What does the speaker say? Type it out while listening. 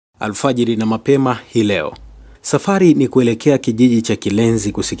alfajiri na mapema hii leo. Safari ni kuelekea kijiji cha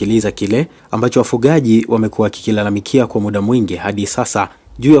Kilenzi kusikiliza kile ambacho wafugaji wamekuwa kikilalamikia kwa muda mwingi hadi sasa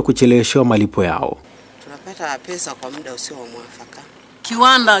juu ya kucheleweshwa malipo yao. Tunapata pesa kwa muda usio mwafaka.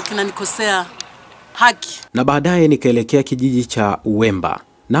 Kiwanda kinanikosea haki. Na baadaye nikaelekea kijiji cha Uwemba.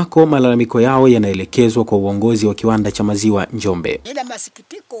 Nako malalamiko yao yanaelekezwa kwa uongozi wa kiwanda cha maziwa Njombe. Nina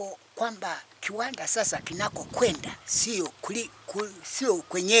masikitiko kwamba kiwanda sasa kinako kwenda sio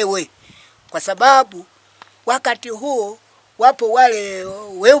kwenyewe, kwa sababu wakati huo wapo wale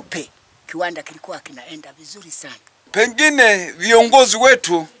weupe, kiwanda kilikuwa kinaenda vizuri sana. Pengine viongozi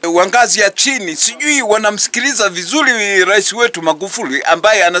wetu wa ngazi ya chini sijui wanamsikiliza vizuri rais wetu Magufuli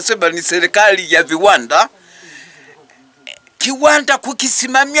ambaye anasema ni serikali ya viwanda. Kiwanda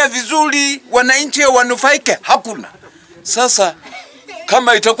kukisimamia vizuri wananchi wanufaike hakuna. Sasa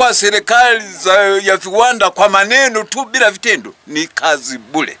kama itakuwa serikali ya viwanda kwa maneno tu bila vitendo ni kazi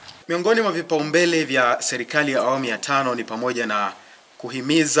bure. Miongoni mwa vipaumbele vya serikali ya awamu ya 5 ni pamoja na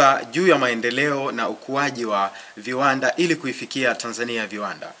kuhimiza juu ya maendeleo na ukuaji wa viwanda ili kuifikia Tanzania ya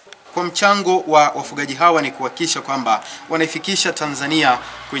viwanda. Kwa mchango wa wafugaji hawa ni kuhakikisha kwamba wanaifikisha Tanzania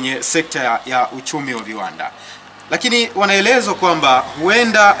kwenye sekta ya uchumi wa viwanda. Lakini wanaelezwa kwamba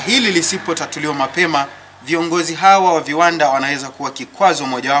huenda hili lisipotatuliwa mapema, viongozi hawa wa viwanda wanaweza kuwa kikwazo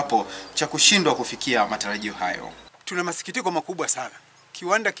mojawapo cha kushindwa kufikia matarajio hayo. Tuna masikitiko makubwa sana.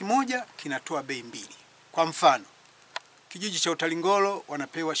 Kiwanda kimoja kinatoa bei mbili. Kwa mfano, kijiji cha Utalingolo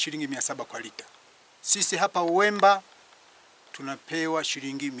wanapewa shilingi 700 kwa lita. Sisi hapa Uwemba tunapewa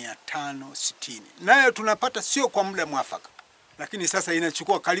shilingi 560. Nayo tunapata sio kwa muda mwafaka. Lakini sasa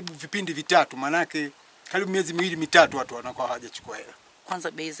inachukua karibu vipindi vitatu, manake karibu miezi 2-3 watu wanakuwa hawajachukua hela.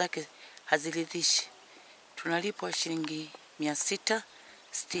 Kwanza bei zake haziridhishi. Tunalipwa shilingi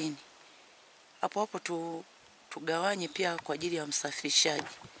 660. Hapo tugawanye pia kwa ajili ya msafirishaji.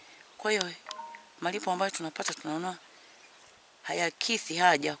 Kwa hiyo malipo ambayo tunapata tunaona hayakidhi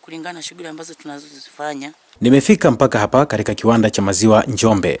haja kulingana na shughuli ambazo tunazozifanya. Nimefika mpaka hapa katika kiwanda cha maziwa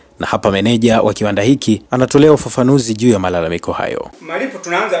Njombe, na hapa meneja wa kiwanda hiki anatolea ufafanuzi juu ya malalamiko hayo. Malipo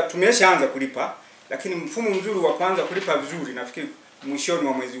tumeshaanza kulipa, lakini mfumo mzuri wa kwanza kulipa vizuri nafikiri mwishoni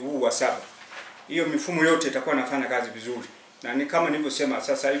wa mwezi huu wa 7. Hiyo mifumo yote itakuwa inafanya kazi vizuri. Na ni kama nilivyosema,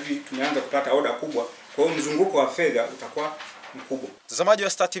 sasa hivi tumeanza kupata oda kubwa, kwa hiyo mzunguko wa fedha utakuwa mkubwa. Mtazamaji wa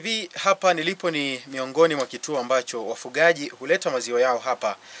Star TV, hapa nilipo ni miongoni mwa kituo ambacho wafugaji huleta maziwa yao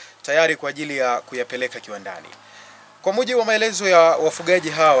hapa tayari kwa ajili ya kuyapeleka kiwandani. Kwa mujibu wa maelezo ya wafugaji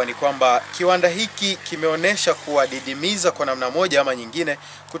hawa ni kwamba kiwanda hiki kimeonesha kuwadidimiza kwa namna moja ama nyingine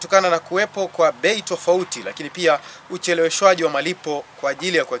kutokana na kuwepo kwa bei tofauti, lakini pia ucheleweshwaji wa malipo kwa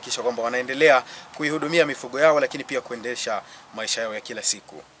ajili ya kuhakikisha kwamba wanaendelea kuihudumia mifugo yao, lakini pia kuendesha maisha yao ya kila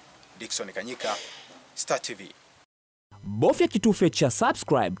siku. Dickson Kanyika, Star TV. Bofya kitufe cha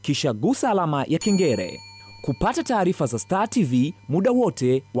subscribe kisha gusa alama ya kengele kupata taarifa za Star TV muda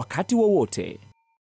wote wakati wowote.